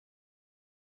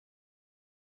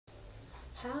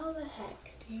How the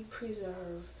heck do you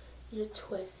preserve your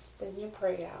twists and your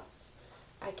braid outs?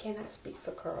 I cannot speak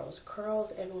for curls.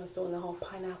 Curls, everyone's doing the whole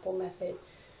pineapple method.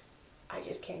 I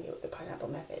just can't get with the pineapple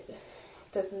method. It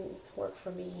doesn't work for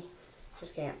me.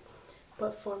 Just can't.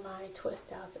 But for my twist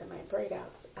outs and my braid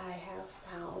outs, I have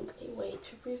found a way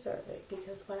to preserve it.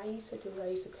 Because what I used to do, I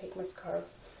used to take my scarf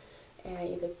and I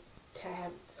either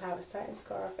have a satin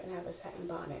scarf and have a satin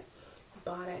bonnet.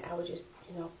 Bonnet, I would just,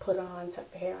 put on,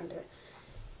 tuck the hair under.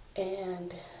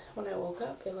 And when I woke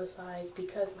up, it was like,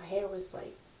 because my hair was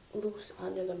like loose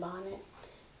under the bonnet,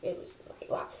 it was like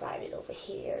lopsided over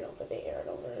here and over there and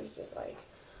over. It was just like,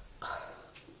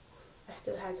 I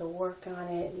still had to work on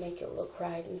it, make it look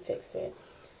right and fix it.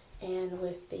 And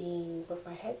with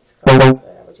my head scarf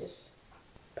that I would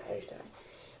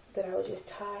just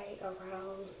tie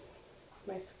around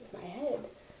my head.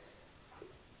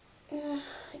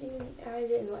 I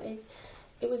didn't like it.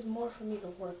 It was more for me to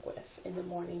work with in the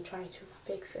morning, trying to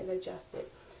fix and adjust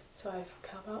it. So I've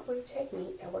come up with a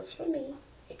technique that works for me.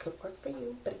 It could work for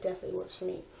you, but it definitely works for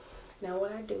me. Now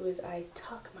what I do is I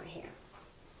tuck my hair.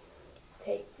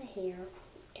 Take my hair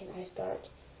and I start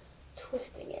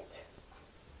twisting it.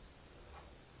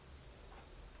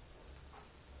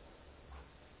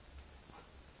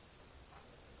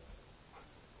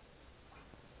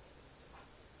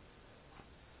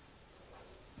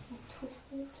 I twist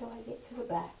it until I get to the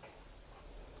back.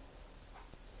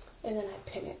 And then I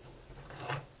pin it.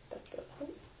 That's good.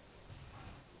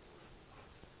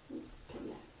 Pin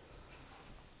that.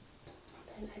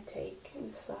 Then I take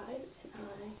the side and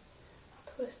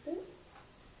I twist it.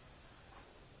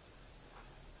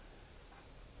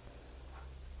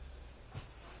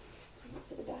 Bring it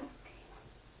to the back.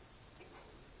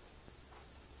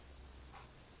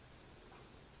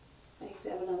 I used to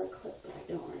have another clip, but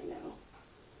I don't right now.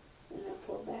 And I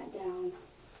pull that down,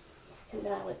 and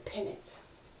then I would pin it.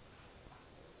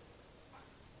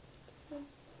 I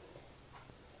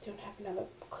don't have another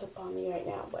clip on me right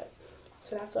now, but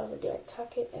so that's what I would do. I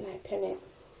tuck it and I pin it,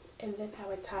 and then I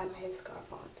would tie my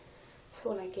headscarf on.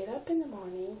 So when I get up in the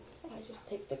morning, I just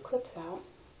take the clips out,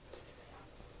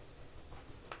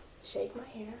 shake my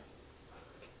hair,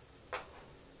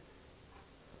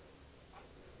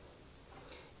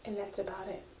 and that's about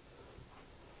it.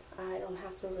 I don't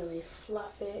have to really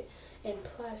fluff it, and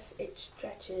plus it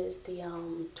stretches the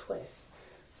twist.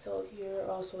 So if you're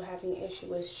also having an issue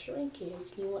with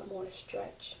shrinkage, you want more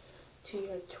stretch to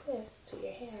your twist, to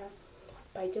your hair,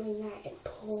 by doing that, it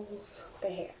pulls the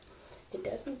hair. It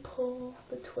doesn't pull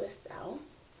the twists out,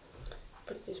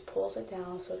 but it just pulls it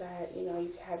down so that, you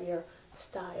can have your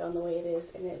style the way it is,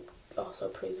 and it also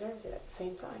preserves it at the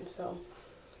same time. So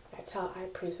that's how I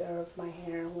preserve my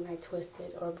hair when I twist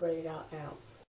it or braid it out now.